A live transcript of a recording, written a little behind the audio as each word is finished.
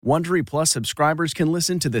Wondery Plus subscribers can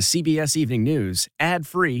listen to the CBS Evening News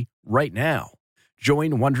ad-free right now.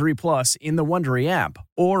 Join Wondery Plus in the Wondery app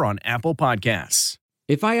or on Apple Podcasts.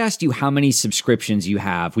 If I asked you how many subscriptions you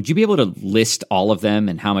have, would you be able to list all of them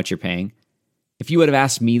and how much you're paying? If you would have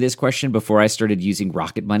asked me this question before I started using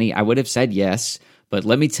Rocket Money, I would have said yes, but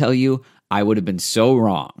let me tell you, I would have been so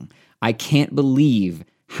wrong. I can't believe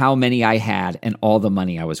how many I had and all the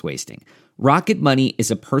money I was wasting. Rocket Money is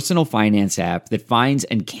a personal finance app that finds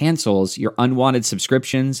and cancels your unwanted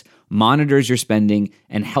subscriptions, monitors your spending,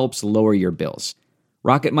 and helps lower your bills.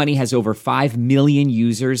 Rocket Money has over 5 million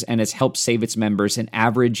users and has helped save its members an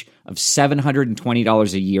average of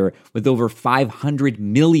 $720 a year with over 500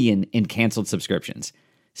 million in canceled subscriptions.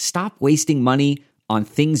 Stop wasting money on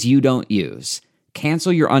things you don't use.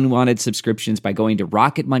 Cancel your unwanted subscriptions by going to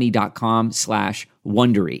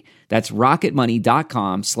rocketmoney.com/Wondery. That's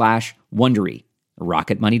rocketmoney.com/Wondery.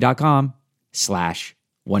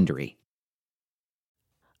 rocketmoney.com/Wondery.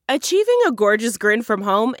 Achieving a gorgeous grin from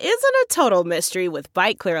home isn't a total mystery with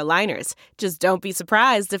Byte clear aligners. Just don't be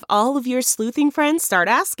surprised if all of your sleuthing friends start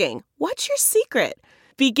asking, "What's your secret?"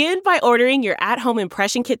 Begin by ordering your at-home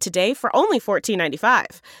impression kit today for only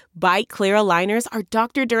 $14.95. Byte clear aligners are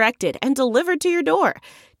doctor-directed and delivered to your door.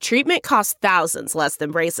 Treatment costs thousands less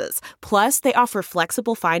than braces. Plus, they offer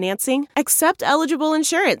flexible financing, accept eligible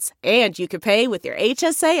insurance, and you can pay with your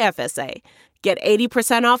HSA FSA. Get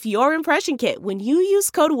 80% off your impression kit when you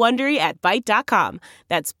use code WONDERY at Byte.com.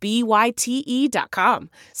 That's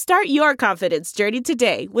BYTE.com. Start your confidence journey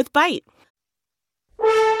today with Byte.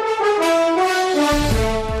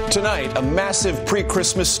 Tonight, a massive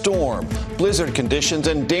pre-Christmas storm. Blizzard conditions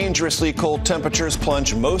and dangerously cold temperatures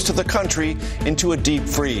plunge most of the country into a deep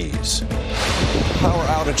freeze. Power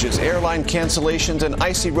outages, airline cancellations, and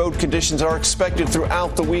icy road conditions are expected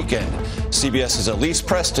throughout the weekend. CBS's Elise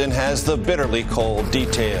Preston has the bitterly cold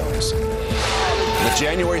details. The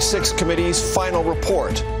January 6th committee's final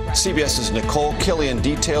report. CBS's Nicole Killian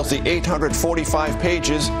details the 845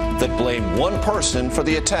 pages that blame one person for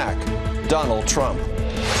the attack, Donald Trump.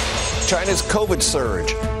 China's COVID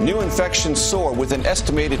surge. New infections soar with an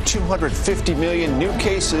estimated 250 million new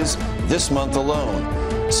cases this month alone.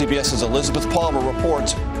 CBS's Elizabeth Palmer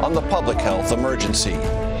reports on the public health emergency.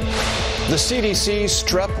 The CDC's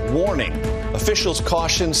strep warning. Officials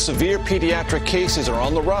caution severe pediatric cases are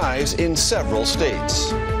on the rise in several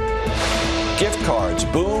states. Gift cards,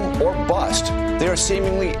 boom or bust. They are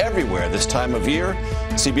seemingly everywhere this time of year.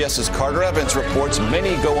 CBS's Carter Evans reports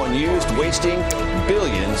many go unused, wasting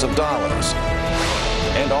billions of dollars.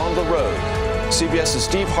 And on the road, CBS's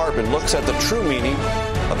Steve Hartman looks at the true meaning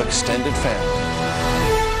of extended family.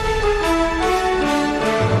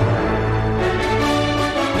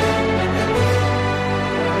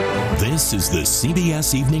 This is the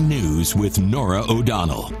CBS Evening News with Norah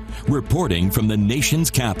O'Donnell, reporting from the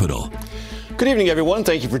nation's capital. Good evening, everyone.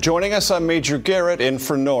 Thank you for joining us. I'm Major Garrett in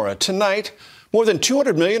for Norah. Tonight, more than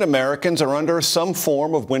 200 million Americans are under some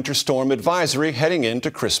form of winter storm advisory heading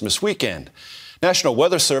into Christmas weekend. National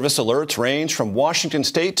Weather Service alerts range from Washington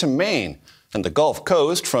state to Maine, and the Gulf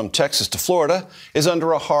Coast from Texas to Florida is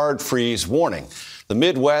under a hard freeze warning. The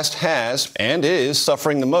Midwest has and is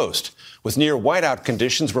suffering the most, with near whiteout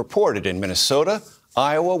conditions reported in Minnesota,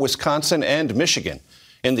 Iowa, Wisconsin, and Michigan.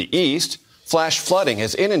 In the East, flash flooding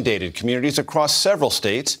has inundated communities across several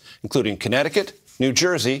states, including Connecticut, New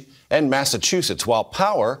Jersey, and Massachusetts, while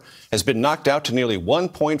power has been knocked out to nearly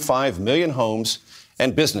 1.5 million homes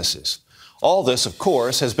and businesses. All this, of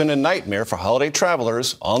course, has been a nightmare for holiday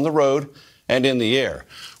travelers on the road and in the air.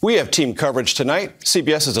 We have team coverage tonight.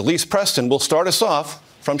 CBS's Elise Preston will start us off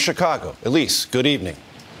from Chicago. Elise, good evening.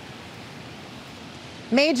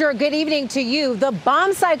 Major, good evening to you. The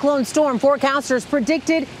bomb cyclone storm forecasters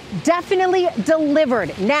predicted definitely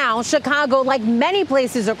delivered. Now, Chicago, like many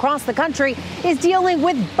places across the country, is dealing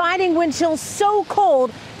with biting wind chills so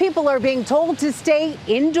cold, people are being told to stay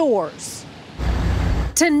indoors.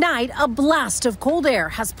 Tonight, a blast of cold air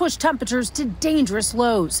has pushed temperatures to dangerous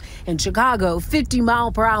lows. In Chicago,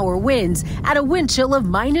 50-mile-per-hour winds at a wind chill of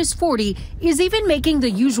 -40 is even making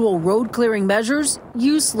the usual road clearing measures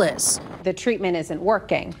useless. The treatment isn't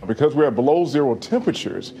working. Because we're at below zero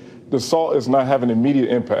temperatures, the salt is not having immediate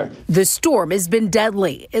impact. The storm has been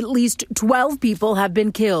deadly. At least 12 people have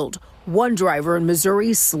been killed. One driver in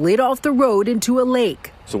Missouri slid off the road into a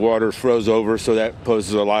lake. The water froze over, so that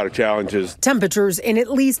poses a lot of challenges. Temperatures in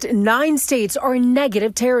at least 9 states are in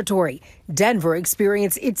negative territory. Denver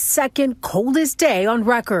experienced its second coldest day on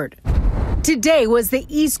record. Today was the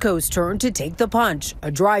East Coast turn to take the punch. A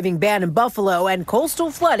driving ban in Buffalo and coastal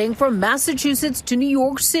flooding from Massachusetts to New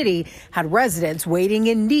York City had residents wading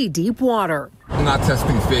in knee-deep water. I'm not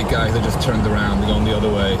testing fake guys that just turned around and going the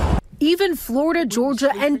other way. Even Florida,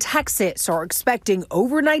 Georgia, and Texas are expecting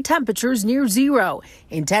overnight temperatures near zero.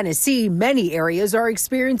 In Tennessee, many areas are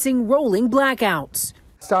experiencing rolling blackouts.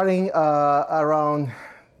 Starting around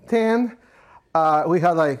 10, we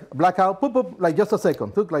had like blackout, boop, boop, like just a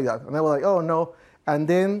second, took like that. And I was like, oh no. And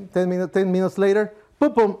then 10 minutes later,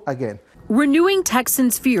 boop, boom, again. Renewing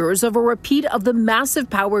Texans' fears of a repeat of the massive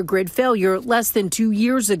power grid failure less than 2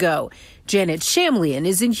 years ago. Janet Shamlian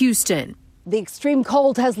is in Houston. The extreme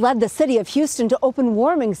cold has led the city of Houston to open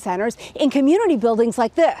warming centers in community buildings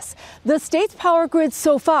like this. The state's power grid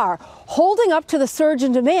so far holding up to the surge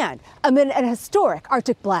in demand amid an historic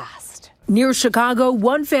Arctic blast. Near Chicago,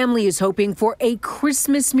 one family is hoping for a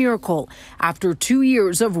Christmas miracle after 2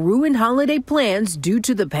 years of ruined holiday plans due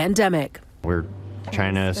to the pandemic. We're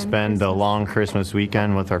trying to spend a long Christmas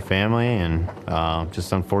weekend with our family and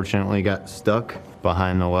just unfortunately got stuck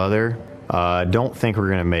behind the weather. Don't think we're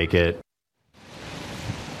going to make it.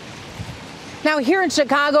 Now here in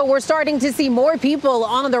Chicago, we're starting to see more people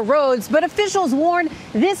on the roads, but officials warn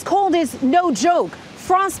this cold is no joke.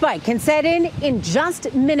 Frostbite can set in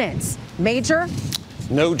just minutes. Major?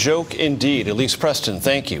 No joke indeed. Elise Preston,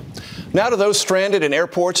 thank you. Now to those stranded in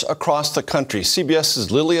airports across the country.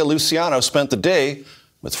 CBS's Lilia Luciano spent the day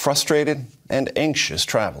with frustrated and anxious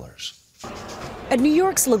travelers. At New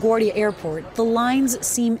York's LaGuardia Airport, the lines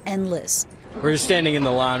seem endless. We're just standing in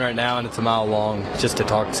the line right now, and it's a mile long just to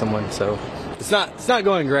talk to someone, so it's not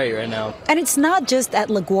going great right now. And it's not just at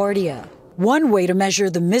LaGuardia. One way to measure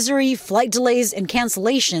the misery, flight delays, and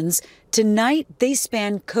cancellations, tonight they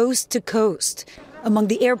span coast to coast. Among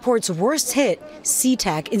the airport's worst hit,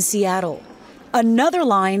 SeaTac in Seattle. Another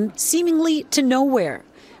line seemingly to nowhere.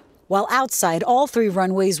 While outside, all 3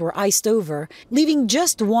 runways were iced over, leaving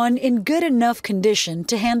just one in good enough condition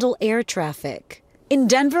to handle air traffic. In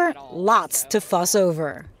Denver, lots to fuss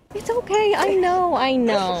over. It's okay, I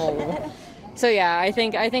know. So yeah, I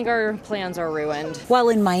think our plans are ruined. While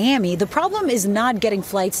in Miami, the problem is not getting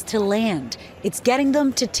flights to land. It's getting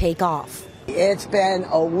them to take off. It's been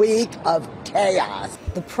a week of chaos.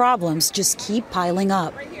 The problems just keep piling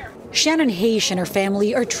up. Shannon Hayes and her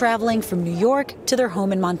family are traveling from New York to their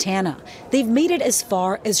home in Montana. They've made it as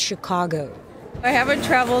far as Chicago. I haven't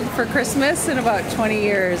traveled for Christmas in about 20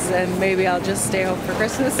 years, and maybe I'll just stay home for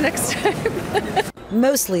Christmas next time.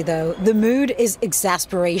 Mostly, though, the mood is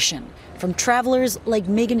exasperation from travelers like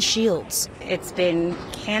Megan Shields. It's been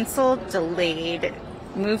canceled, delayed,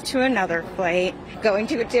 moved to another flight, going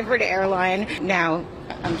to a different airline. Now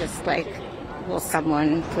I'm just like, will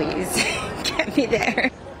someone please get me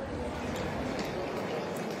there?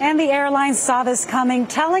 And the airlines saw this coming,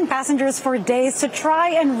 telling passengers for days to try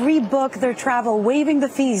and rebook their travel, waiving the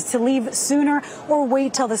fees to leave sooner or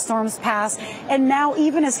wait till the storms pass. And now,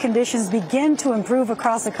 even as conditions begin to improve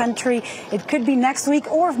across the country, it could be next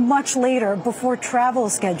week or much later before travel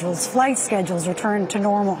schedules, flight schedules return to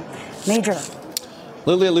normal. Major.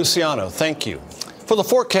 Lilia Luciano, thank you. For the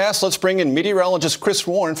forecast, let's bring in meteorologist Chris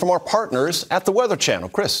Warren from our partners at the Weather Channel.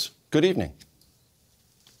 Chris, good evening.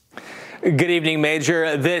 Good evening,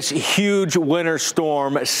 Major. This huge winter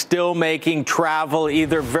storm still making travel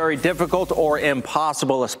either very difficult or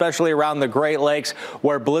impossible, especially around the Great Lakes,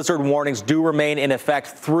 where blizzard warnings do remain in effect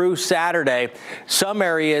through Saturday. Some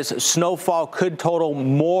areas, snowfall could total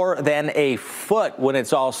more than a foot when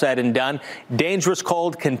it's all said and done. Dangerous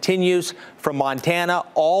cold continues from Montana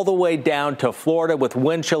all the way down to Florida, with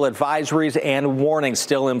wind chill advisories and warnings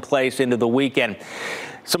still in place into the weekend.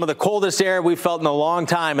 Some of the coldest air we've felt in a long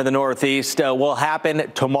time in the Northeast will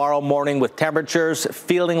happen tomorrow morning, with temperatures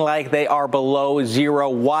feeling like they are below zero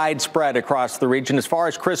widespread across the region. As far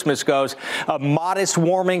as Christmas goes, a modest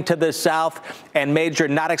warming to the south, and Major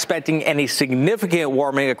not expecting any significant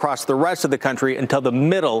warming across the rest of the country until the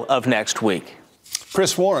middle of next week.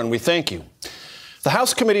 Chris Warren, we thank you. The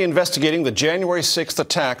House committee investigating the January 6th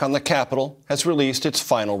attack on the Capitol has released its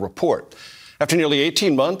final report. After nearly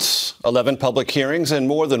 18 months, 11 public hearings, and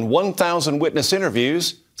more than 1,000 witness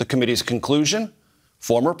interviews, the committee's conclusion: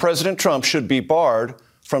 former President Trump should be barred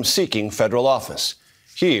from seeking federal office.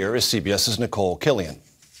 Here is CBS's Nicole Killian.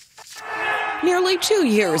 Nearly 2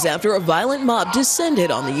 years after a violent mob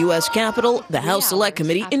descended on the U.S. Capitol, the House Select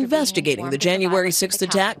Committee investigating the January 6th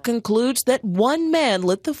attack concludes that one man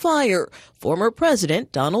lit the fire: former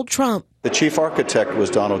President Donald Trump. The chief architect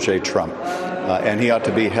was Donald J. Trump. and he ought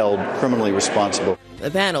to be held criminally responsible. The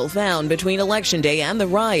panel found between Election Day and the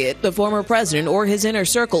riot, the former president or his inner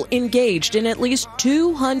circle engaged in at least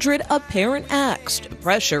 200 apparent acts to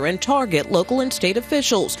pressure and target local and state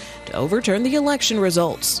officials to overturn the election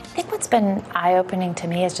results. I think what's been eye-opening to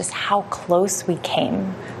me is just how close we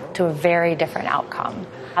came to a very different outcome.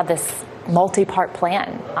 How this multi-part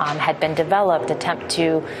plan had been developed, attempt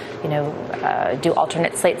to, do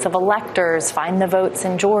alternate slates of electors, find the votes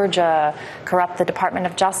in Georgia, corrupt the Department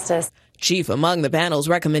of Justice. Chief among the panel's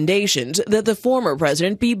recommendations that the former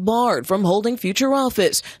president be barred from holding future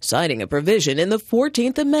office, citing a provision in the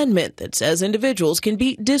 14th Amendment that says individuals can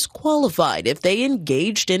be disqualified if they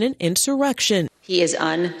engaged in an insurrection. He is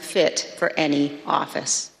unfit for any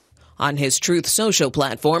office. On his Truth Social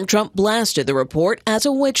platform, Trump blasted the report as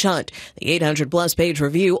a witch hunt. The 800-plus page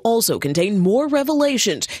review also contained more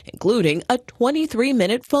revelations, including a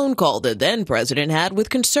 23-minute phone call the then-president had with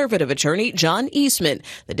conservative attorney John Eastman,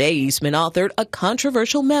 the day Eastman authored a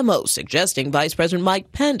controversial memo suggesting Vice President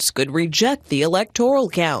Mike Pence could reject the electoral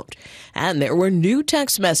count. And there were new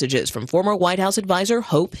text messages from former White House advisor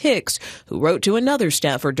Hope Hicks, who wrote to another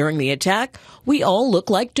staffer during the attack, "We all look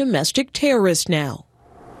like domestic terrorists now."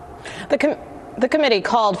 The committee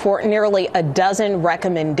called for nearly a dozen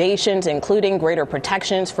recommendations, including greater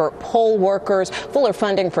protections for poll workers, fuller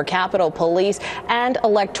funding for Capitol Police, and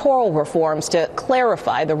electoral reforms to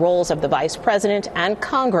clarify the roles of the vice president and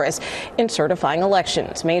Congress in certifying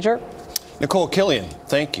elections. Major? Nicole Killian,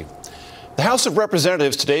 thank you. The House of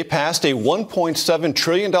Representatives today passed a $1.7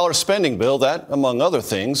 trillion spending bill that, among other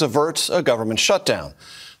things, averts a government shutdown.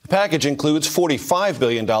 The package includes $45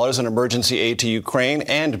 billion in emergency aid to Ukraine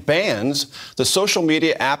and bans the social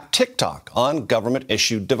media app TikTok on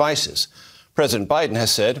government-issued devices. President Biden has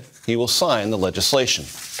said he will sign the legislation.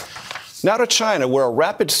 Now to China, where a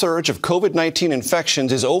rapid surge of COVID-19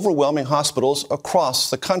 infections is overwhelming hospitals across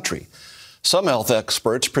the country. Some health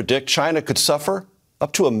experts predict China could suffer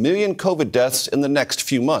up to 1 million COVID deaths in the next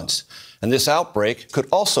few months. And this outbreak could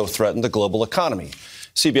also threaten the global economy.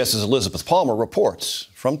 CBS's Elizabeth Palmer reports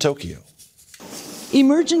from Tokyo.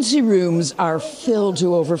 Emergency rooms are filled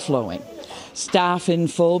to overflowing. Staff in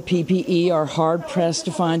full PPE are hard-pressed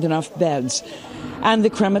to find enough beds. And the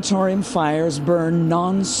crematorium fires burn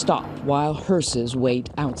non-stop while hearses wait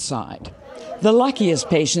outside. The luckiest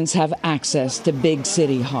patients have access to big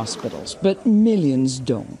city hospitals, but millions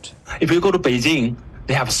don't. If you go to Beijing,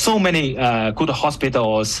 they have so many good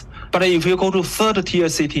hospitals. But if you go to third-tier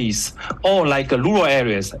cities or like rural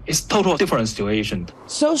areas, it's total different situation.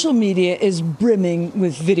 Social media is brimming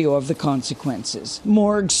with video of the consequences.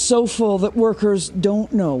 Morgues so full that workers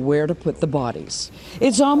don't know where to put the bodies.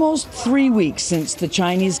 It's almost 3 weeks since the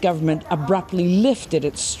Chinese government abruptly lifted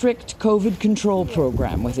its strict COVID control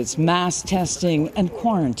program with its mass testing and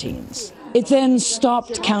quarantines. It then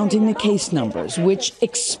stopped counting the case numbers, which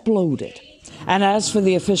exploded. And as for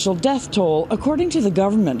the official death toll, according to the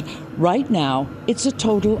government, right now it's a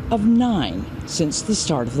total of 9 since the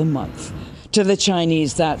start of the month. To the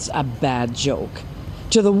Chinese, that's a bad joke.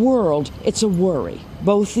 To the world, it's a worry.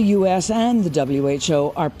 Both the U.S. and the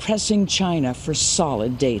WHO are pressing China for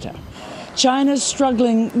solid data. China's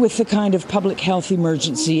struggling with the kind of public health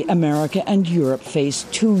emergency America and Europe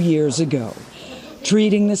faced 2 years ago.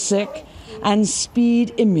 Treating the sick and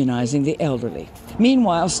speed immunizing the elderly.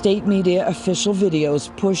 Meanwhile, state media official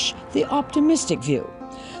videos push the optimistic view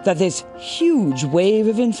that this huge wave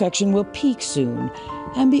of infection will peak soon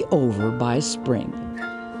and be over by spring.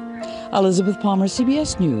 Elizabeth Palmer,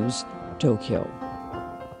 CBS News, Tokyo.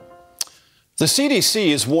 The CDC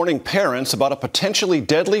is warning parents about a potentially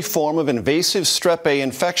deadly form of invasive strep A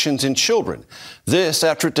infections in children. This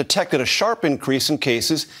after it detected a sharp increase in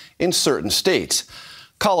cases in certain states.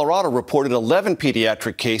 Colorado reported 11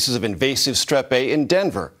 pediatric cases of invasive strep A in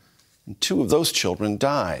Denver, and 2 of those children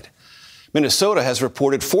died. Minnesota has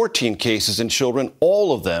reported 14 cases in children,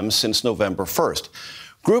 all of them since November 1st.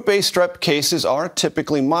 Group A strep cases are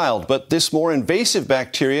typically mild, but this more invasive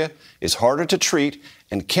bacteria is harder to treat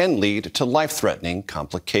and can lead to life-threatening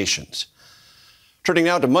complications. Turning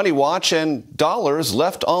now to Money Watch and dollars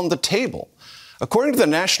left on the table. According to the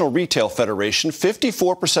National Retail Federation,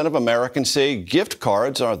 54% of Americans say gift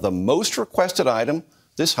cards are the most requested item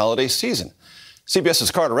this holiday season. CBS's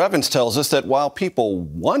Carter Evans tells us that while people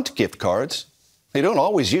want gift cards, they don't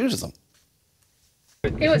always use them.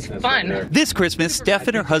 It was fun. This Christmas, Steph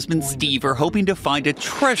and her husband Steve are hoping to find a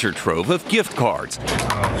treasure trove of gift cards.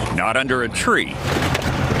 Not under a tree,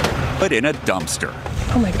 but in a dumpster.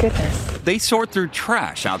 Oh my goodness. They sort through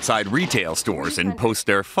trash outside retail stores and post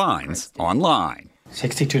their finds online.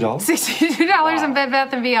 $62? $62 in Bed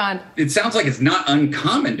Bath & Beyond. It sounds like it's not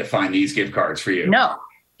uncommon to find these gift cards for you. No,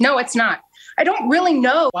 it's not. I don't really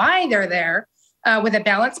know why they're there with a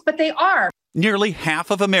balance, but they are. Nearly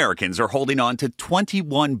half of Americans are holding on to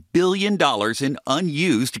 $21 billion in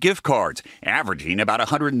unused gift cards, averaging about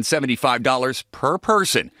 $175 per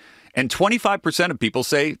person. And 25% of people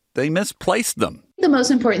say they misplaced them. The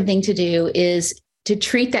most important thing to do is to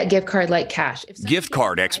treat that gift card like cash. Gift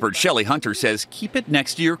card expert Shelley Hunter says keep it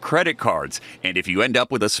next to your credit cards. And if you end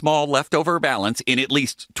up with a small leftover balance in at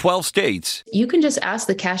least 12 states, you can just ask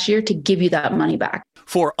the cashier to give you that money back.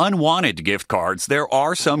 For unwanted gift cards, there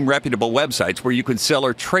are some reputable websites where you can sell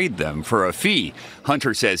or trade them for a fee.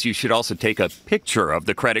 Hunter says you should also take a picture of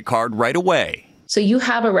the credit card right away. So you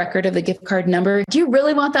have a record of the gift card number. Do you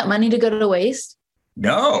really want that money to go to waste?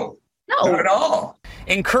 No, not at all.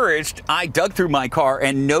 Encouraged, I dug through my car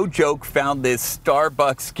and no joke found this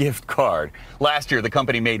Starbucks gift card. Last year, the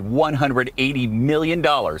company made $180 million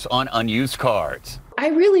on unused cards. I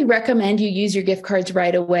really recommend you use your gift cards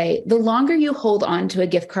right away. The longer you hold on to a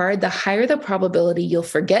gift card, the higher the probability you'll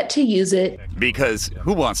forget to use it. Because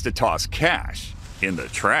who wants to toss cash in the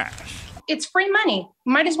trash? It's free money.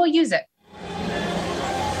 Might as well use it.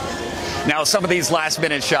 Now, some of these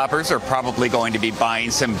last-minute shoppers are probably going to be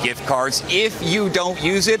buying some gift cards. If you don't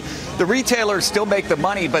use it, the retailers still make the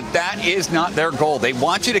money, but that is not their goal. They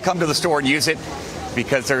want you to come to the store and use it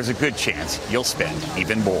because there's a good chance you'll spend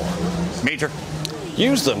even more. Major?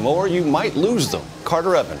 Use them or you might lose them.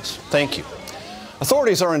 Carter Evans, thank you.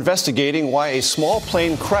 Authorities are investigating why a small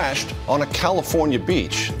plane crashed on a California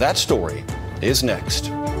beach. That story is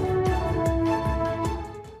next.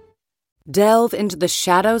 Delve into the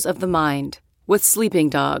shadows of the mind with Sleeping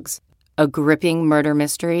Dogs, a gripping murder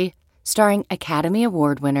mystery starring Academy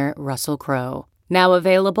Award winner Russell Crowe. Now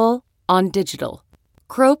available on digital.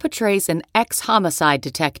 Crowe portrays an ex-homicide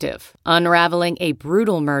detective unraveling a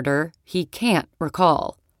brutal murder he can't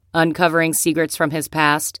recall. Uncovering secrets from his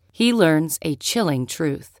past, he learns a chilling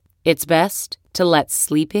truth. It's best to let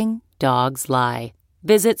sleeping dogs lie.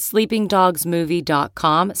 Visit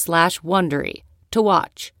sleepingdogsmovie.com/Wondery to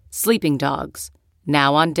watch Sleeping Dogs,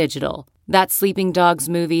 now on digital. That's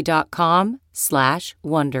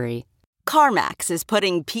sleepingdogsmovie.com/Wondery. CarMax is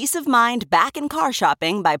putting peace of mind back in car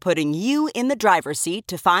shopping by putting you in the driver's seat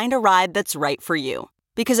to find a ride that's right for you.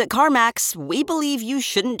 Because at CarMax, we believe you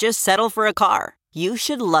shouldn't just settle for a car. You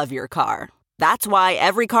should love your car. That's why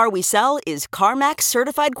every car we sell is CarMax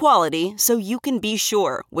certified quality, so you can be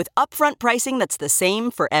sure with upfront pricing that's the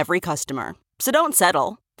same for every customer. So don't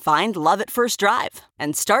settle. Find love at first drive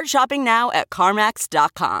and start shopping now at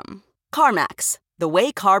CarMax.com. CarMax, the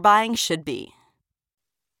way car buying should be.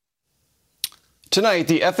 Tonight,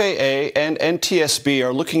 the FAA and NTSB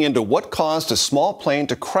are looking into what caused a small plane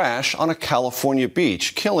to crash on a California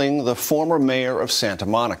beach, killing the former mayor of Santa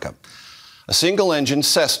Monica. A single-engine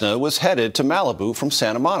Cessna was headed to Malibu from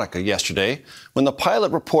Santa Monica yesterday when the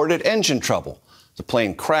pilot reported engine trouble. The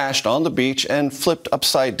plane crashed on the beach and flipped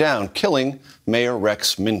upside down, killing Mayor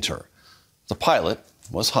Rex Minter. The pilot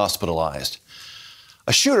was hospitalized.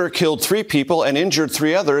 A shooter killed 3 people and injured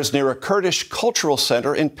 3 others near a Kurdish cultural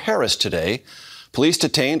center in Paris today. Police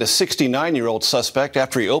detained a 69-year-old suspect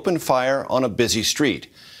after he opened fire on a busy street.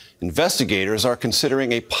 Investigators are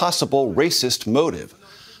considering a possible racist motive.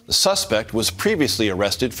 The suspect was previously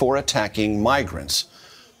arrested for attacking migrants.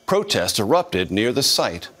 Protests erupted near the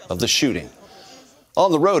site of the shooting.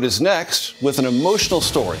 On the Road is next with an emotional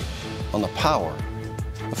story on the power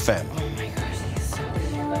of family.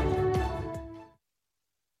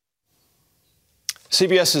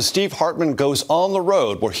 CBS's Steve Hartman goes on the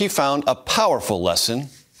road where he found a powerful lesson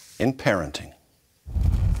in parenting.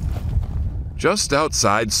 Just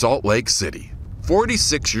outside Salt Lake City,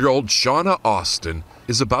 46-year-old Shauna Austin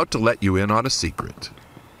is about to let you in on a secret.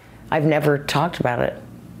 I've never talked about it,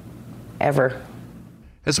 ever.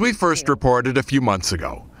 As we first reported a few months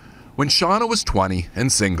ago, when Shauna was 20 and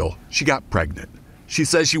single, she got pregnant. She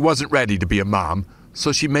says she wasn't ready to be a mom,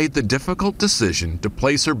 so she made the difficult decision to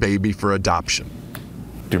place her baby for adoption.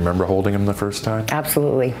 Do you remember holding him the first time?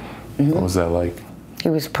 Absolutely. Mm-hmm. What was that like? He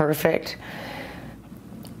was perfect.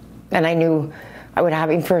 And I knew I would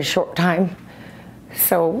have him for a short time.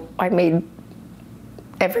 So I made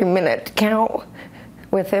every minute count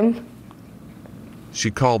with him.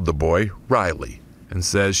 She called the boy Riley and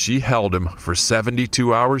says she held him for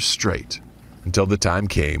 72 hours straight until the time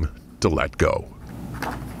came to let go.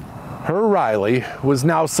 Her Riley was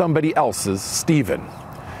now somebody else's Stephen.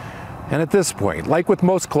 And at this point, like with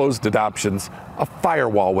most closed adoptions, a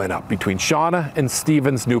firewall went up between Shauna and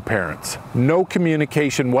Stephen's new parents. No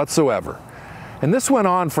communication whatsoever. And this went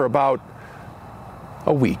on for about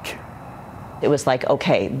a week. It was like,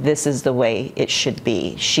 okay, this is the way it should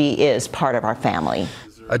be. She is part of our family.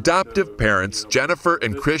 Adoptive parents Jennifer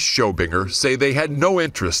and Chris Schobinger say they had no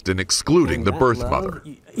interest in excluding the birth mother.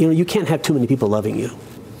 You know, you can't have too many people loving you,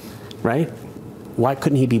 right? Why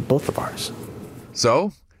couldn't he be both of ours?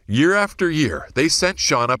 So, year after year, they sent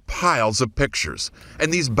Shauna piles of pictures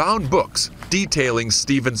and these bound books detailing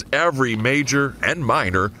Stephen's every major and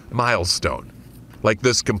minor milestone, like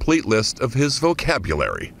this complete list of his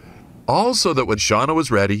vocabulary. All so that when Shauna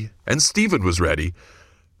was ready and Stephen was ready,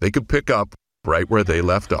 they could pick up right where they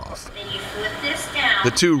left off.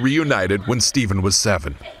 The two reunited when Stephen was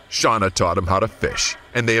 7. Shauna taught him how to fish,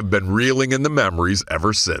 and they have been reeling in the memories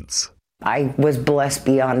ever since. I was blessed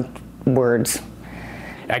beyond words.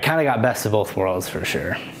 I kind of got best of both worlds for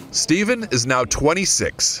sure. Stephen is now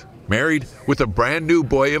 26, married with a brand new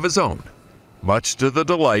boy of his own, much to the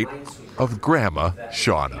delight of Grandma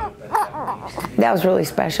Shauna. That was really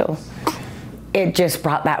special. It just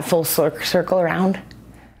brought that full circle around.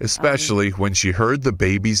 Especially when she heard the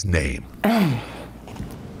baby's name.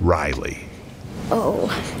 Riley. Oh.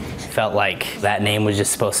 Felt like that name was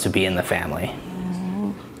just supposed to be in the family.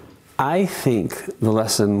 I think the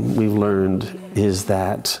lesson we've learned is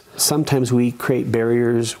that sometimes we create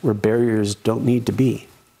barriers where barriers don't need to be.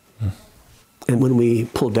 And when we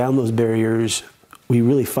pull down those barriers, we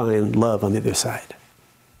really find love on the other side.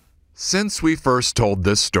 Since we first told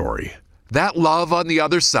this story, that love on the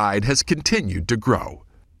other side has continued to grow.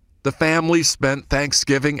 The family spent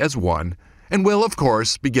Thanksgiving as one and will, of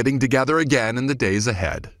course, be getting together again in the days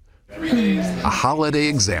ahead. A holiday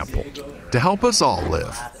example to help us all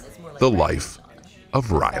live the life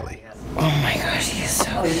of Riley. Oh my gosh, he's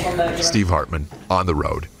so cute. Steve Hartman, On the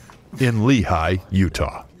Road, in Lehi,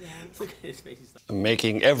 Utah.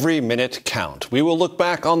 Making every minute count. We will look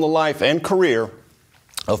back on the life and career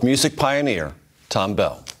of music pioneer Thom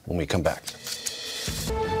Bell when we come back.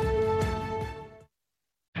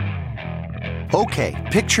 Okay,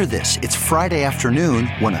 picture this. It's Friday afternoon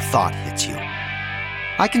when a thought hits you.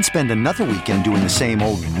 I can spend another weekend doing the same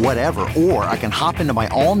old whatever, or I can hop into my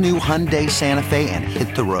all-new Hyundai Santa Fe and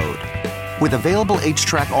hit the road. With available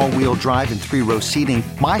H-Track all-wheel drive and 3-row seating,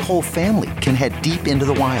 my whole family can head deep into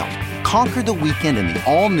the wild. Conquer the weekend in the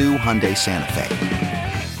all-new Hyundai Santa Fe.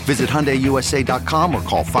 Visit HyundaiUSA.com or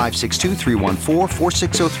call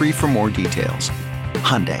 562-314-4603 for more details.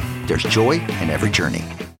 Hyundai, there's joy in every journey.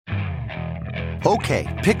 Okay,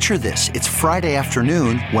 picture this. It's Friday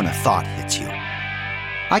afternoon when a thought hits you.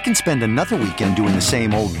 I can spend another weekend doing the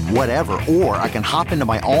same old whatever, or I can hop into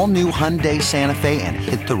my all-new Hyundai Santa Fe and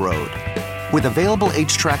hit the road. With available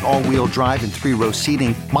H-Track all-wheel drive and 3-row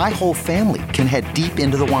seating, my whole family can head deep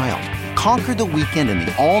into the wild. Conquer the weekend in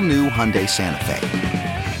the all-new Hyundai Santa Fe.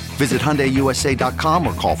 Visit HyundaiUSA.com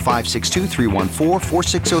or call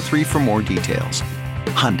 562-314-4603 for more details.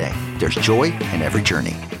 Hyundai, there's joy in every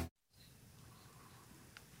journey.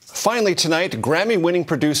 Finally tonight, Grammy-winning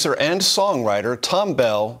producer and songwriter Thom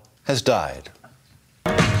Bell has died.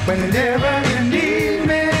 Whenever you need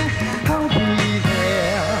me, I'll be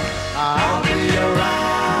there. I'll be around.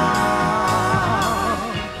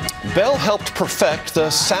 Bell helped perfect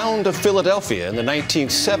the sound of Philadelphia in the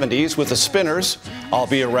 1970s with the Spinners, I'll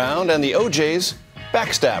Be Around, and the O'Jays,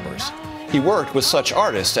 Backstabbers. He worked with such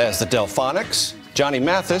artists as the Delphonics, Johnny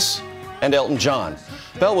Mathis, and Elton John.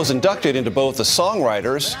 Bell was inducted into both the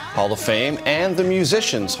Songwriters Hall of Fame and the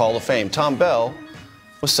Musicians Hall of Fame. Thom Bell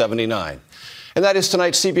was 79. And that is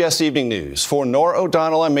tonight's CBS Evening News. For Norah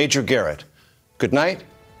O'Donnell, I'm Major Garrett. Good night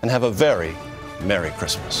and have a very Merry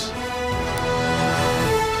Christmas.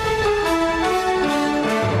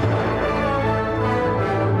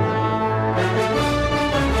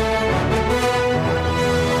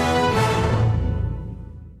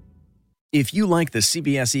 If you like the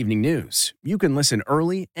CBS Evening News, you can listen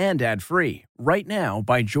early and ad-free right now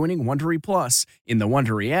by joining Wondery Plus in the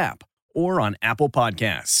Wondery app or on Apple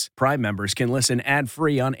Podcasts. Prime members can listen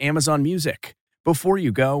ad-free on Amazon Music. Before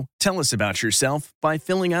you go, tell us about yourself by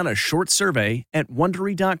filling out a short survey at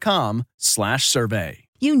Wondery.com/survey.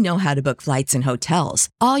 You know how to book flights and hotels.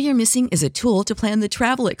 All you're missing is a tool to plan the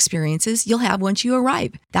travel experiences you'll have once you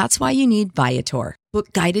arrive. That's why you need Viator.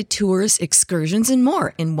 Book guided tours, excursions, and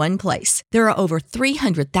more in one place. There are over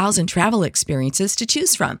 300,000 travel experiences to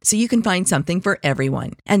choose from, so you can find something for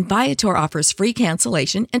everyone. And Viator offers free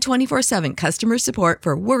cancellation and 24/7 customer support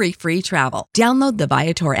for worry-free travel. Download the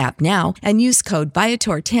Viator app now and use code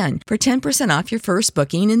Viator10 for 10% off your first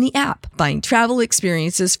booking in the app. Find travel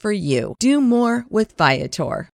experiences for you. Do more with Viator.